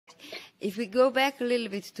if we go back a little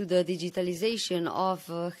bit to the digitalization of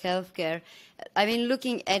healthcare, I mean,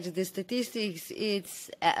 looking at the statistics,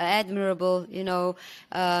 it's admirable. You know,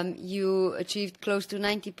 you achieved close to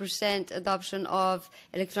 90% adoption of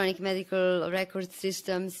electronic medical record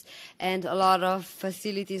systems, and a lot of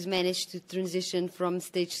facilities managed to transition from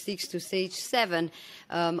stage 6 to stage 7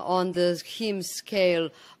 on the HIMSS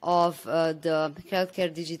scale of the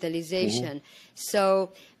healthcare digitalization.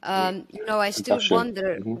 So, you know, I still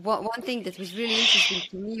wonder, one thing that was really interesting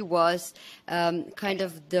to me was kind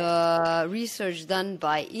of the research done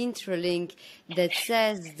by Intralink that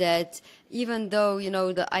says that even though, you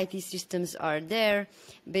know, the IT systems are there,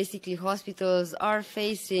 basically hospitals are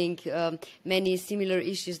facing many similar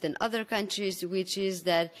issues than other countries, which is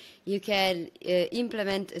that you can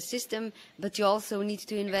implement a system, but you also need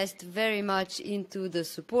to invest very much into the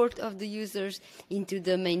support of the users, into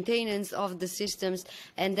the maintenance of the systems,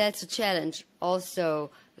 and that's a challenge also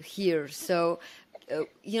here. So,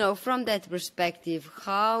 you know, from that perspective,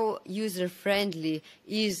 how user-friendly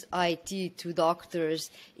is IT to doctors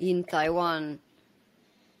in Taiwan?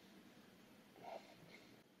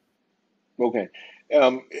 Okay.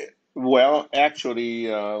 Well, actually,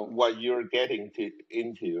 what you're getting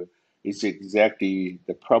into is exactly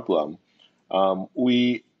the problem.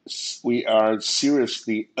 We are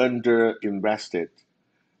seriously underinvested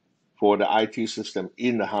for the IT system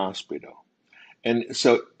in the hospital. And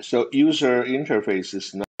so user interface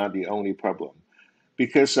is not the only problem.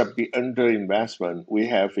 Because of the underinvestment, we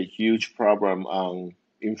have a huge problem on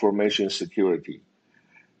information security.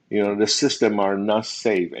 You know, the system are not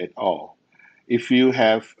safe at all. If you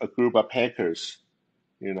have a group of hackers,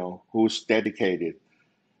 you know, who's dedicated,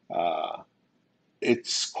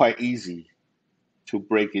 it's quite easy to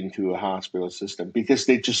break into a hospital system because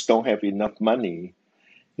they just don't have enough money.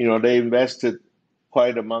 You know, they invested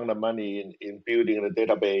quite amount of money in building the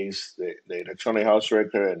database, the electronic health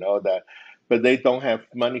record and all that, but they don't have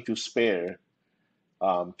money to spare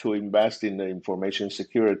to invest in the information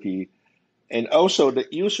security. And also the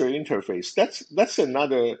user interface, that's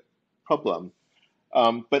another problem.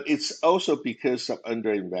 But it's also because of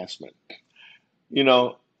underinvestment. You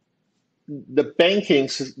know, the banking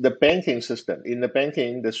system, in the banking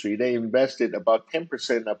industry, they invested about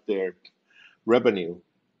 10% of their revenue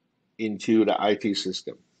into the IT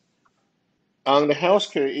system. On the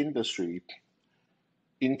healthcare industry,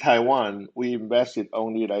 in Taiwan, we invested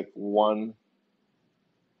only like 1%,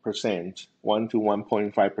 1 to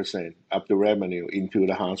 1.5% of the revenue into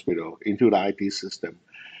the hospital, into the IT system.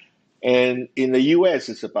 And in the US,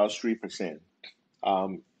 it's about 3%.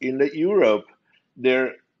 In the Europe,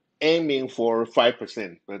 they're aiming for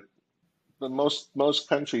 5%, but most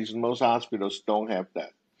countries, most hospitals don't have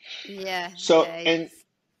that. Yeah. So Yeah,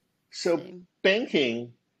 same.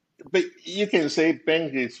 banking, but you can say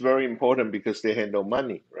banking is very important because they handle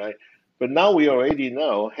money, right? But now we already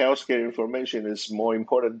know healthcare information is more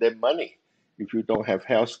important than money. If you don't have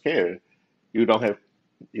healthcare, you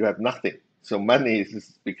have nothing. So money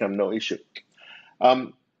has become no issue.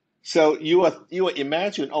 So you will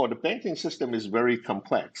imagine, oh, the banking system is very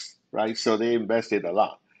complex, right? So they invested a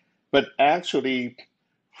lot. But actually,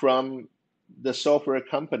 from the software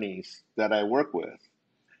companies that I work with,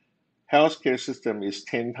 healthcare system is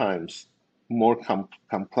 10 times more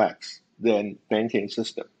complex than banking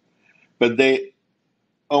system. But they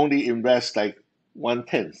only invest like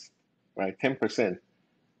 1/10, right? 10%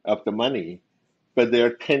 of the money, but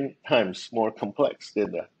they're 10 times more complex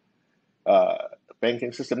than the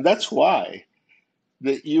banking system. That's why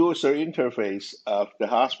the user interface of the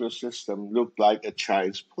hospital system looked like a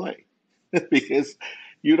child's play because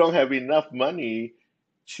you don't have enough money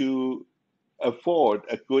to afford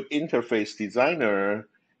a good interface designer,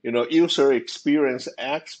 you know, user experience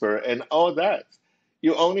expert and all that.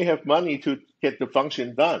 You only have money to get the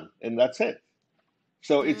function done, and that's it.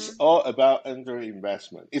 So it's all about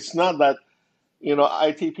underinvestment. It's not that, you know,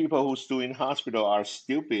 IT people who's doing hospital are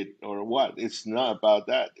stupid or what. It's not about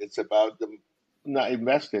that. It's about them not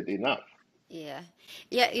invested enough. Yeah.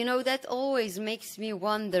 Yeah, you know, that always makes me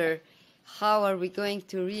wonder, how are we going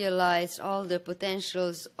to realize all the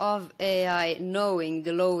potentials of AI knowing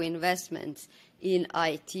the low investments in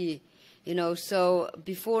IT? You know, so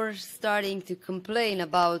before starting to complain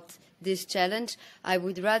about this challenge, I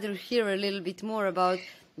would rather hear a little bit more about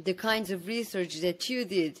the kinds of research that you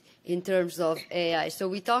did in terms of AI. So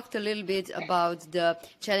we talked a little bit about the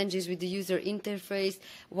challenges with the user interface.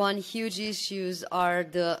 One huge issues are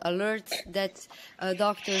the alerts that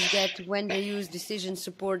doctors get when they use decision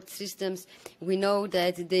support systems. We know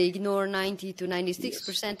that they ignore 90 to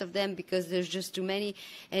 96% of them because there's just too many.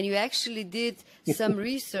 And you actually did some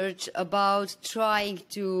research about trying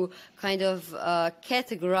to kind of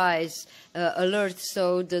categorize alerts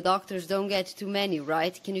so the doctors don't get too many,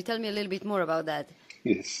 right? Can you tell me a little bit more about that?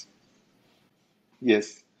 Yes,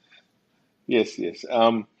 yes, yes.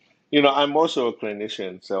 I'm also a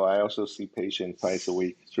clinician, so I also see patients twice a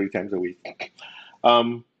week, 3 times a week.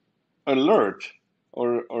 Alert,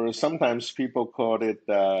 or sometimes people call it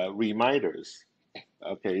reminders.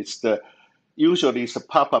 Okay, usually it's a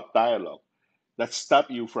pop-up dialogue that stop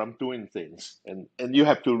you from doing things, and you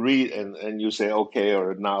have to read and you say okay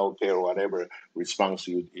or now okay or whatever response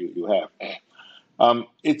you have.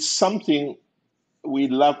 It's something we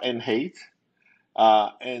love and hate.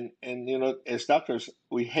 And as doctors,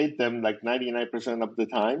 we hate them like 99% of the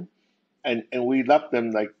time, and we love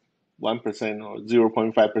them like 1% or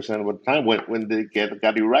 0.5% of the time when they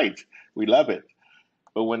got it right. We love it.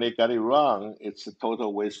 But when they got it wrong, it's a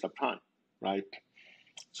total waste of time, right?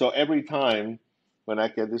 So every time when I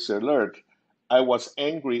get this alert, I was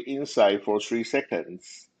angry inside for 3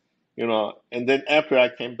 seconds, and then after I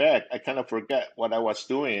came back, I kind of forget what I was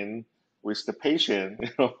doing with the patient,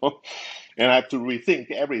 and I have to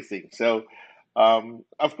rethink everything. So,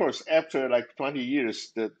 of course, after like 20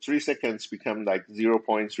 years, the 3 seconds become like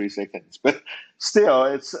 0.3 seconds. But still,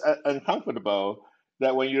 it's uncomfortable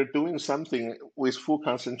that when you're doing something with full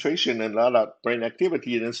concentration and a lot of brain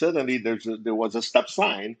activity, and then suddenly there was a stop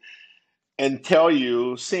sign and tell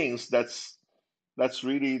you things that's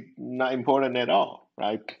really not important at all,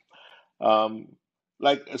 right? Um,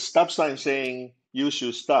 like a stop sign saying you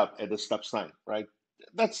should stop at the stop sign, right?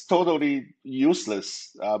 That's totally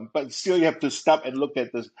useless. But still, you have to stop and look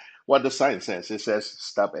at what the sign says. It says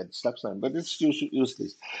stop at stop sign, but it's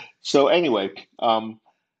useless. So anyway, the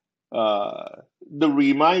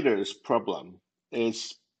reminders problem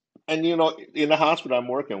is, and in the hospital I'm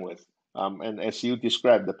working with, and as you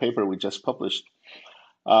described, the paper we just published,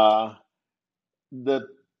 uh, the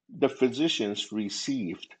the physicians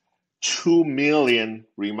received 2 million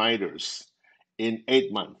reminders in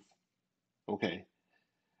 8 months. Okay,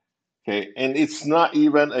 okay, and it's not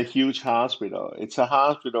even a huge hospital. It's a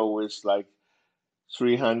hospital with like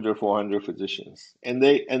 300, 400 physicians, and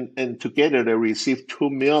together they received 2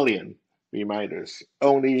 million reminders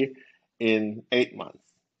only in 8 months.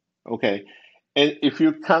 Okay, and if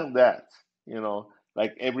you count that,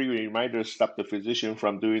 like every reminder stopped the physician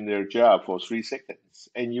from doing their job for 3 seconds,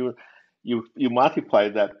 and you multiply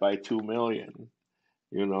that by 2 million,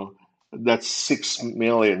 you know, that's 6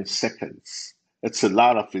 million seconds. That's a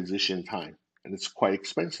lot of physician time, and it's quite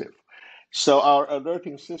expensive. So our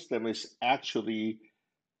alerting system is actually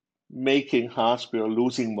making hospital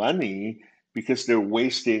losing money because they're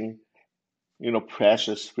wasting,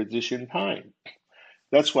 precious physician time.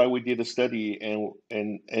 That's why we did a study,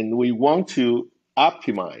 and we want to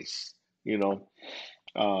optimize, you know,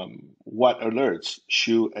 what alerts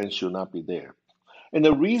should and should not be there. And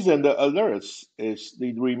the reason the alerts is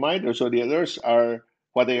the reminders or the alerts are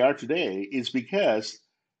what they are today is because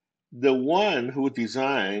the one who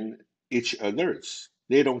designed each alerts,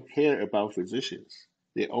 they don't care about physicians.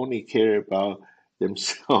 They only care about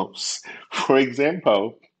themselves. For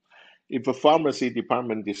example, if a pharmacy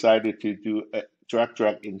department decided to do a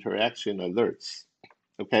drug-drug interaction alerts,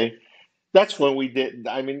 okay, that's when we did.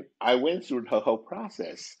 I mean, I went through the whole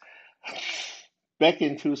process. Back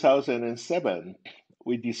in 2007,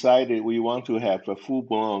 we decided we want to have a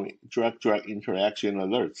full-blown drug-drug interaction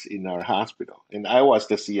alerts in our hospital, and I was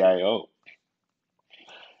the CIO.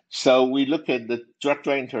 So we looked at the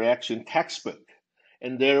drug-drug interaction textbook,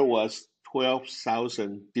 and there was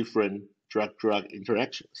 12,000 different drug-drug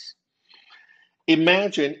interactions.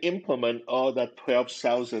 Imagine implement all that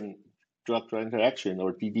 12,000 drug-drug interaction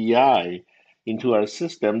or DDI into our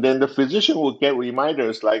system, then the physician will get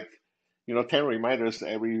reminders like, 10 reminders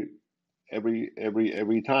every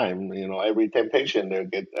time, every 10 patient they'll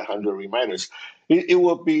get 100 reminders. It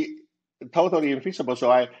will be totally infeasible. So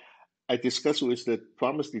I discussed with the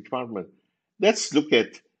pharmacy department. Let's look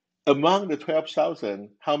at among the 12,000,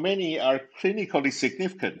 how many are clinically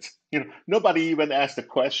significant? Nobody even asked the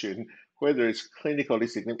question whether it's clinically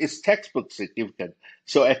significant. It's textbook significant.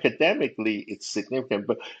 So academically, it's significant.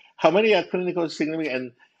 But how many are clinically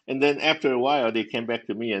significant? And then after a while, they came back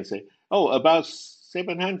to me and say, oh, about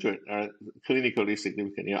 700 are clinically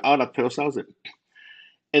significant, out of 12,000.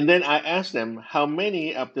 And then I asked them, how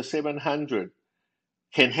many of the 700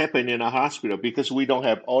 can happen in a hospital because we don't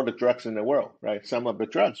have all the drugs in the world, right? Some of the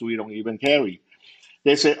drugs we don't even carry.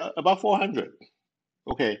 They say about 400.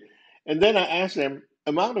 Okay. And then I asked them,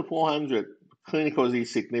 among the 400 clinically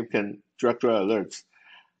significant drug-drug alerts,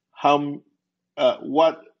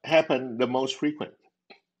 what happened the most frequent?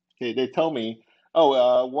 Okay, they told me,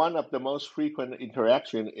 one of the most frequent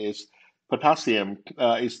interaction is potassium,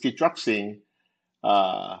 is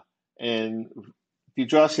uh, and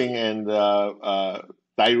digoxin and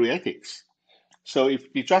diuretics. So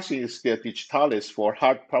if digoxin is the digitalis for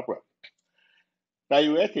heart problem,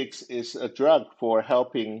 diuretics is a drug for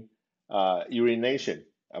helping urination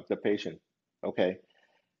of the patient. Okay,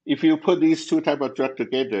 if you put these two type of drug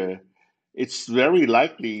together, it's very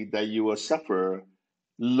likely that you will suffer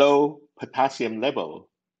low potassium level,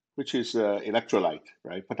 which is electrolyte,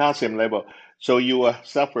 right? Potassium level. So you will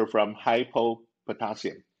suffer from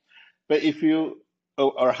hypopotassium. But if you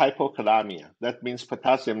or hypokalemia, that means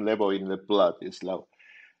potassium level in the blood is low.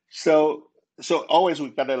 So always we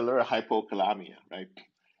gotta learn hypokalemia, right?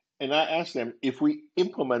 And I asked them if we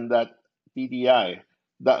implement that DDI,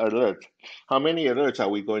 that alert, how many alerts are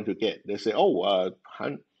we going to get? They say,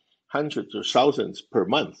 hundreds or thousands per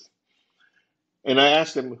month. And I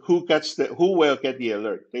asked them who will get the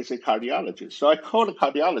alert. They say cardiologists. So I called the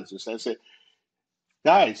cardiologist and said,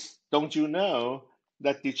 guys, don't you know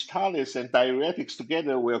that digitalis and diuretics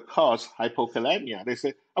together will cause hypokalemia? They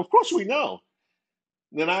said, of course we know.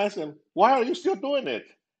 Then I asked them, why are you still doing it?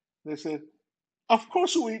 They said, of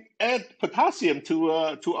course we add potassium to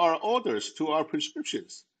our orders, to our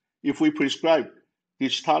prescriptions. If we prescribe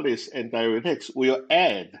digitalis and diuretics, we'll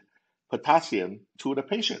add potassium to the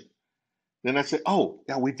patient. Then I said, oh,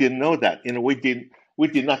 yeah, we didn't know that. We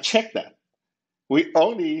did not check that. We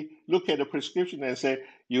only look at the prescription and say,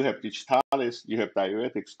 you have digitalis, you have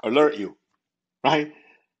diuretics, alert you, right?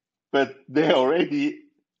 But they already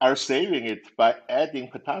are saving it by adding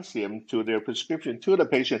potassium to their prescription to the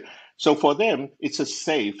patient. So for them, it's a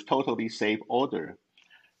safe, totally safe order.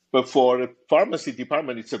 But for the pharmacy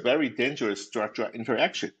department, it's a very dangerous drug-drug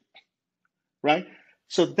interaction, right?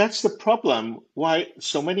 So that's the problem why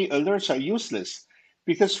so many alerts are useless.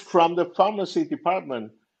 Because from the pharmacy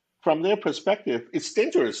department, from their perspective, it's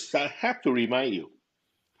dangerous. I have to remind you.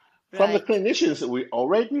 From the Right. clinicians, we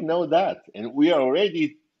already know that, and we are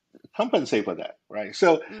already compensate for that, right?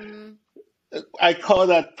 So Mm, I call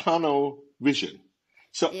that tunnel vision.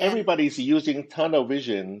 So yeah. everybody's using tunnel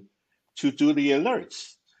vision to do the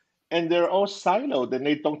alerts. And they're all siloed and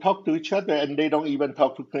they don't talk to each other and they don't even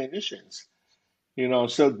talk to clinicians.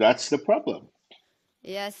 So that's the problem.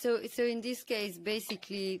 Yeah, so in this case,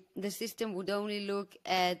 basically, the system would only look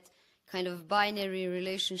at kind of binary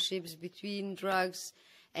relationships between drugs,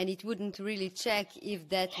 and it wouldn't really check if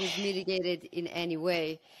that was mitigated in any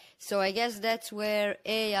way. So I guess that's where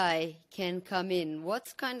AI can come in.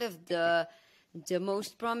 What's kind of the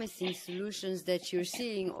most promising solutions that you're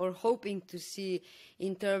seeing or hoping to see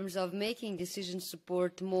in terms of making decision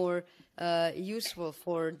support more useful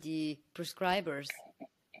for the prescribers?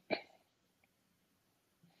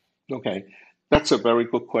 Okay, that's a very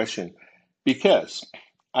good question because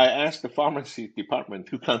I asked the pharmacy department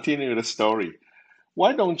to continue the story.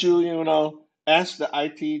 Why don't you, ask the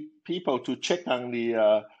IT people to check on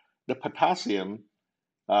the potassium,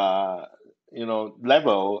 uh,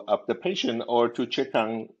 level of the patient, or to check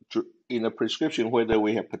on in a prescription whether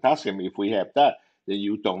we have potassium. If we have that, then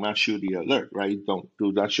you do not show the alert, right? Do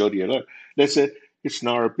not show the alert. They said it's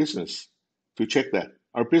not our business to check that.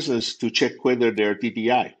 Our business to check whether they're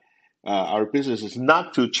DDI. Our business is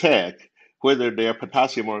not to check whether they're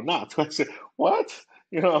potassium or not. So I said, what?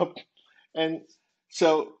 And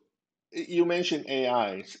so you mentioned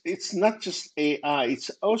AI. It's not just AI, it's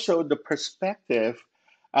also the perspective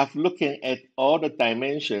of looking at all the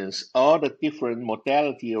dimensions, all the different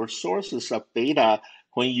modality or sources of data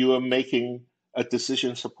when you are making a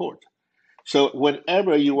decision support. So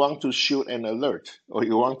whenever you want to shoot an alert or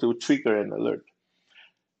you want to trigger an alert,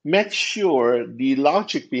 make sure the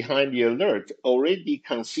logic behind the alert already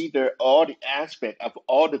consider all the aspect of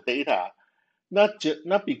all the data,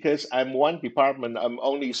 not because I'm one department, I'm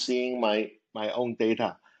only seeing my own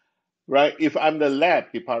data, right? If I'm the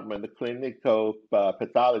lab department, the clinical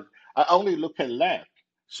pathology, I only look at lab.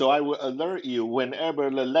 So I will alert you whenever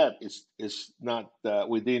the lab is not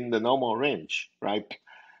within the normal range, right?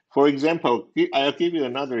 For example, I'll give you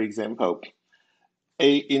another example.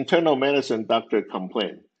 A internal medicine doctor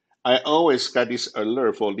complained. I always got this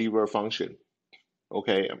alert for liver function.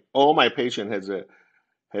 Okay, all my patient has a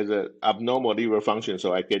abnormal liver function,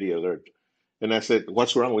 so I get the alert. And I said,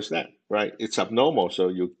 what's wrong with that? Right? It's abnormal, so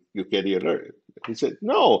you get the alert. He said,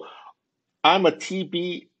 no, I'm a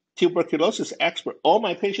TB tuberculosis expert. All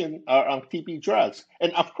my patients are on TB drugs.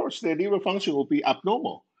 And of course, their liver function will be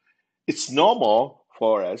abnormal. It's normal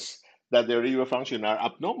for us that their liver function are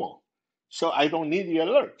abnormal. So I don't need the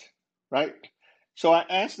alert, right? So I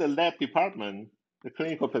asked the lab department, the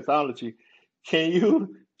clinical pathology, can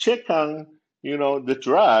you check on, the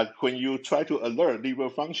drug when you try to alert liver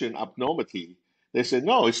function abnormality? They said,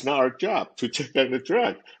 no, it's not our job to check on the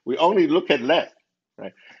drug. We only look at lab,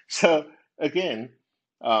 right? So again,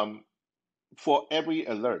 um, for every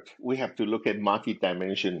alert, we have to look at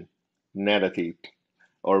multi-dimensionality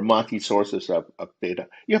or multi sources of data.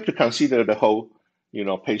 You have to consider the whole,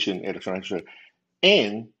 patient electronic record.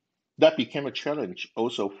 And that became a challenge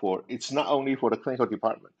also for, it's not only for the clinical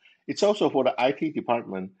department, it's also for the IT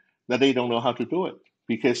department that they don't know how to do it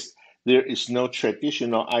because there is no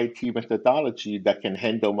traditional IT methodology that can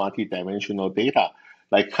handle multi-dimensional data,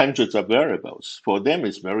 like hundreds of variables. For them,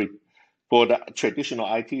 for the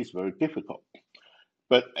traditional IT, it's very difficult.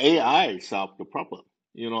 But AI solved the problem.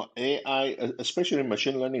 AI, especially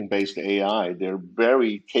machine learning based AI, they're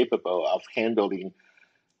very capable of handling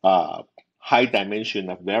high dimension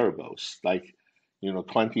of variables, like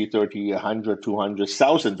 20, 30, 100, 200,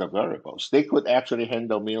 thousands of variables. They could actually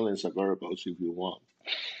handle millions of variables if you want.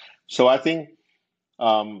 So I think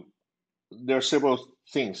um, there are several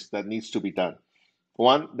things that needs to be done.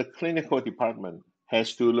 One, the clinical department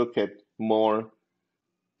has to look at more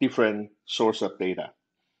different source of data.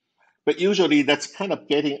 But usually that's kind of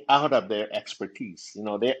getting out of their expertise.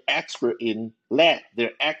 They're expert in lab,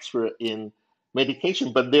 they're expert in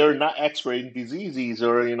medication, but they're not expert in diseases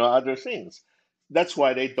or other things. That's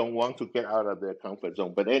why they don't want to get out of their comfort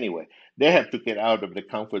zone. But anyway, they have to get out of the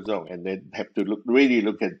comfort zone and they have to really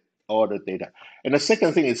look at all the data. And the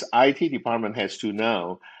second thing is IT department has to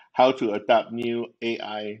know how to adopt new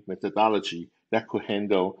AI methodology that could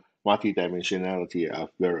handle multidimensionality of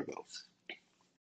variables.